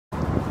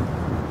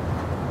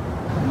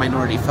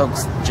minority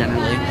folks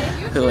generally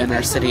who in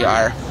our city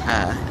are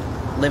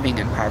living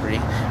in poverty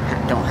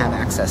and don't have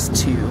access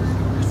to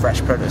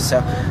fresh produce.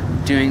 So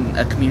doing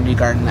a community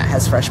garden that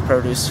has fresh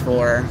produce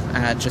for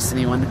just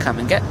anyone to come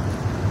and get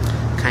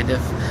kind of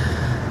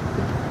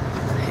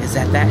is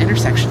at that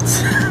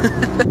intersections.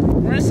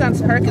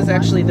 Renaissance Park is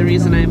actually the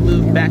reason I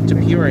moved back to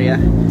Peoria.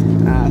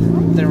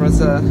 There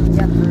was a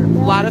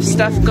lot of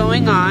stuff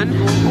going on.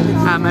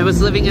 I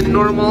was living in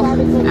Normal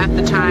at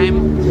the time,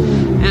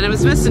 and I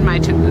was missing my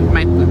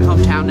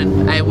hometown,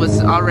 and I was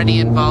already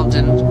involved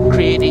in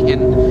creating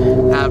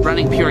and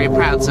running Peoria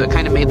Proud, so it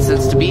kind of made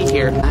sense to be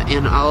here.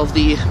 And all of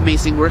the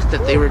amazing work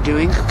that they were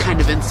doing kind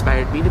of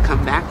inspired me to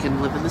come back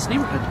and live in this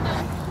neighborhood.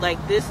 Like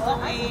this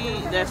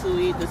Louis, that's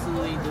Louis, this is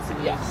Louis, this is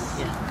Louis. Yes.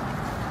 Yeah.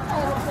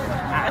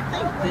 I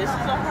think this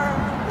is a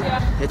her.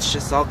 Yeah. It's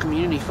just all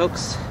community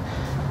folks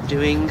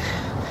doing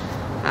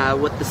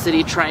what the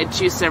city tried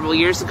to several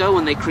years ago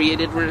when they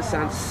created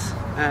Renaissance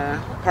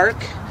Park,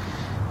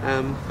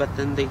 but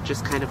then they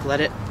just kind of let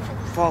it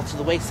fall to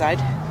the wayside,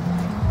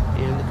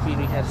 and the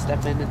community had to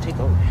step in and take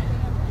over,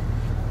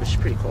 which is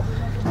pretty cool.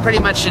 Pretty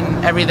much in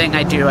everything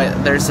I do,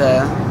 there's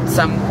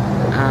some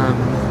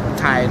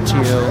tied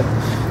to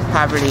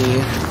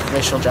poverty,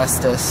 racial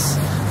justice,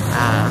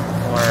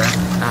 or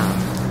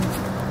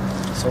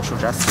social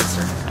justice,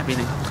 or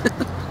everything.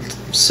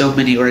 So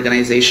many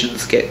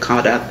organizations get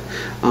caught up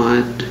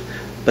on,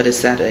 but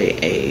is that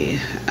a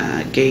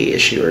gay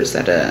issue, or is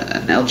that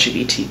an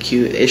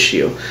LGBTQ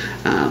issue?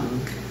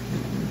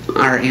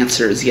 Our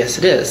answer is yes,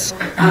 it is.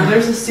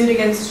 There's a suit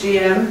against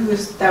GM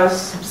that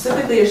was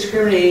specifically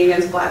discriminating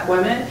against black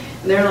women,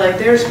 and they're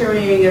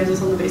discriminating against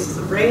us on the basis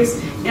of race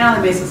and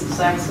on the basis of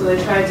sex. So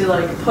they tried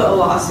to put a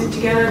lawsuit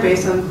together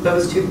based on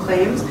those two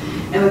claims,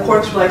 and the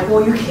courts were like,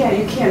 well, you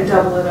can't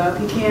double it up.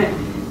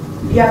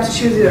 You have to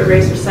choose either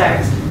race or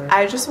sex.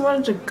 I just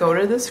wanted to go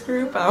to this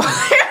group. I was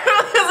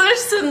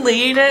interested in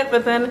leading it,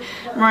 but then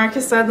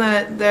Marcus said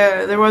that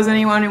there wasn't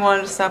anyone who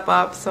wanted to step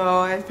up, so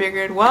I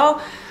figured,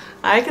 well,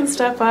 I can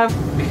step up.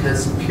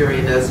 Because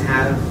Peoria is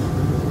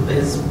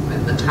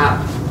in the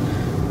top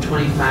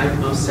 25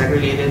 most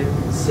segregated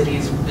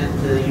cities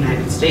in the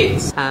United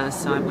States.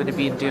 So I'm going to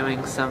be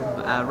doing some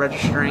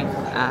registering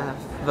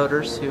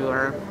voters who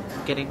are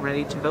getting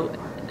ready to vote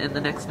in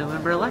the next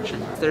November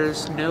election.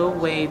 There's no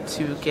way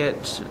to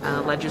get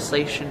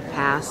legislation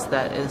passed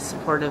that is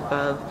supportive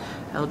of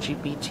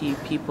LGBT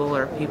people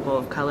or people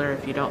of color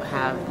if you don't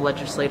have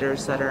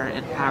legislators that are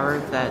in power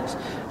that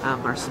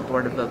are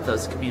supportive of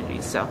those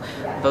communities. So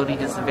voting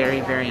is a very,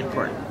 very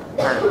important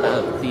part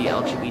of the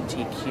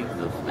LGBTQ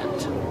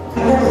movement.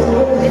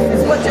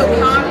 This is what your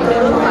car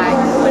will look like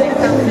when it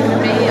comes in the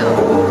mail.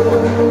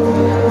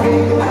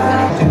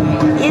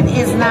 It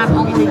is not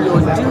only your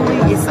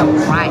duty, it's a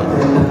right.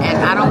 And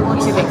I don't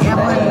want you to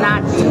ever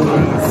not do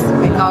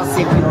this, because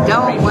if you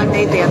don't, one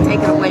day they'll take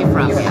it away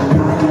from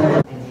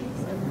you.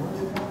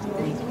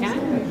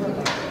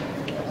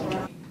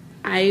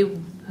 I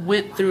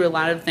went through a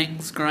lot of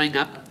things growing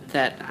up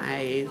that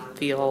I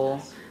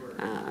feel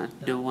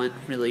no one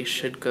really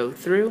should go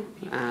through.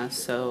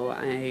 So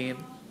I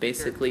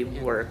basically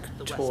work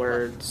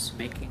towards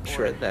making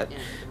sure that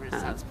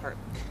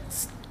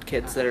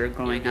kids that are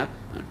growing up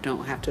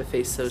don't have to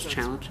face those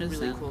challenges,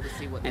 and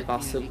I've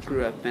also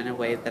grew up in a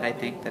way that I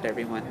think that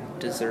everyone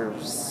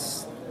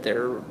deserves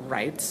their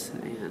rights,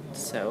 and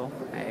so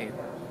I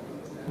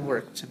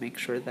work to make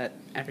sure that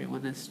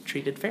everyone is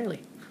treated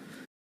fairly.